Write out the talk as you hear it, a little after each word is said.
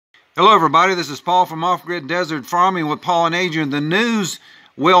Hello everybody, this is Paul from Off-Grid Desert Farming with Paul and Adrian. The news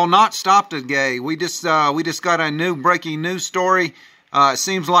will not stop today. We just got a new breaking news story. It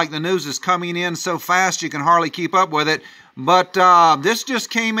seems like the news is coming in so fast you can hardly keep up with it. But this just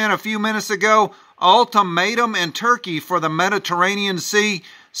came in a few minutes ago. Ultimatum in Turkey for the Mediterranean Sea,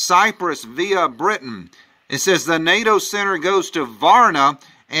 Cyprus via Britain. It says the NATO center goes to Varna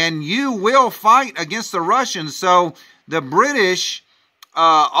and you will fight against the Russians. So the British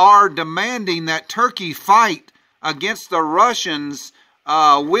are demanding that Turkey fight against the Russians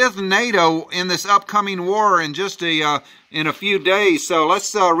with NATO in this upcoming war in just in a few days. So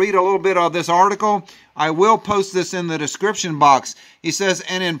let's read a little bit of this article. I will post this in the description box. He says,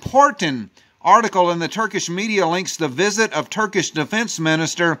 an important article in the Turkish media links the visit of Turkish Defense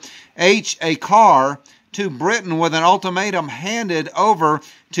Minister H. Akar to Britain with an ultimatum handed over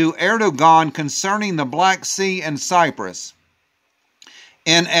to Erdogan concerning the Black Sea and Cyprus.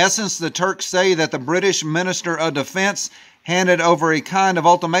 In essence, the Turks say that the British Minister of Defense handed over a kind of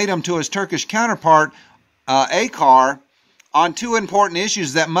ultimatum to his Turkish counterpart, Akar, on two important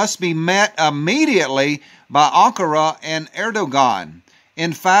issues that must be met immediately by Ankara and Erdogan.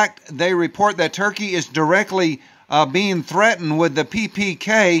 In fact, they report that Turkey is directly being threatened with the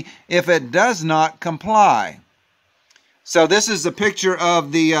PPK if it does not comply. So this is a picture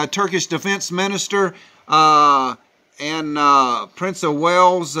of the Turkish Defense Minister and Prince of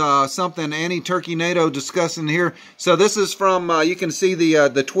Wales, something anti-Turkey NATO discussing here. So this is from, you can see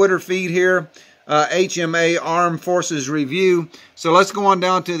the Twitter feed here, HMA Armed Forces Review. So let's go on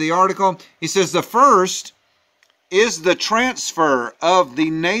down to the article. He says the first is the transfer of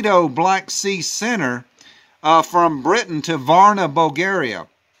the NATO Black Sea Center from Britain to Varna, Bulgaria,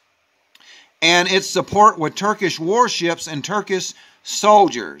 and its support with Turkish warships and Turkish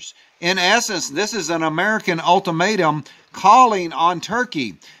soldiers. In essence, this is an American ultimatum calling on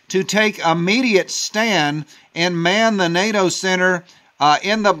Turkey to take immediate stand and man the NATO center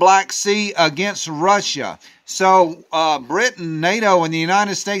in the Black Sea against Russia. So Britain, NATO, and the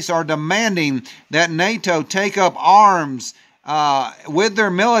United States are demanding that NATO take up arms with their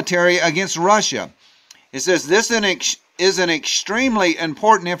military against Russia. It says this is an extremely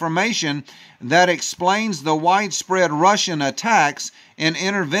important information that explains the widespread Russian attacks and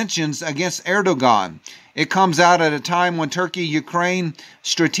interventions against Erdogan. It comes out at a time when Turkey-Ukraine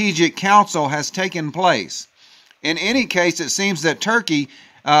Strategic Council has taken place. In any case, it seems that Turkey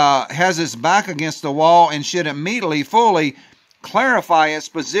has its back against the wall and should immediately fully clarify its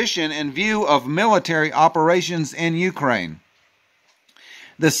position in view of military operations in Ukraine.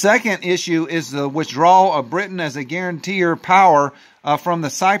 The second issue is the withdrawal of Britain as a guarantor power from the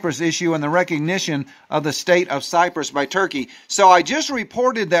Cyprus issue and the recognition of the state of Cyprus by Turkey. So I just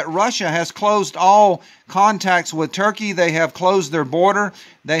reported that Russia has closed all contacts with Turkey. They have closed their border.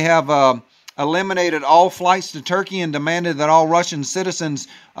 They have eliminated all flights to Turkey and demanded that all Russian citizens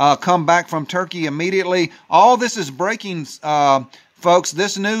come back from Turkey immediately. All this is breaking, folks.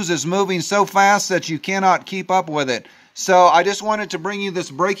 This news is moving so fast that you cannot keep up with it. So I just wanted to bring you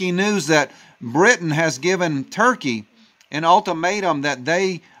this breaking news that Britain has given Turkey an ultimatum that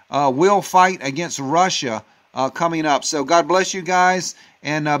they will fight against Russia coming up. So God bless you guys,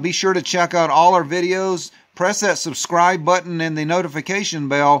 and be sure to check out all our videos. Press that subscribe button and the notification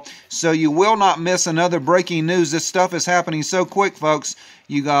bell so you will not miss another breaking news. This stuff is happening so quick, folks.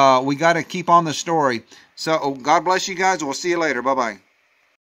 We got to keep on the story. So God bless you guys. We'll see you later. Bye-bye.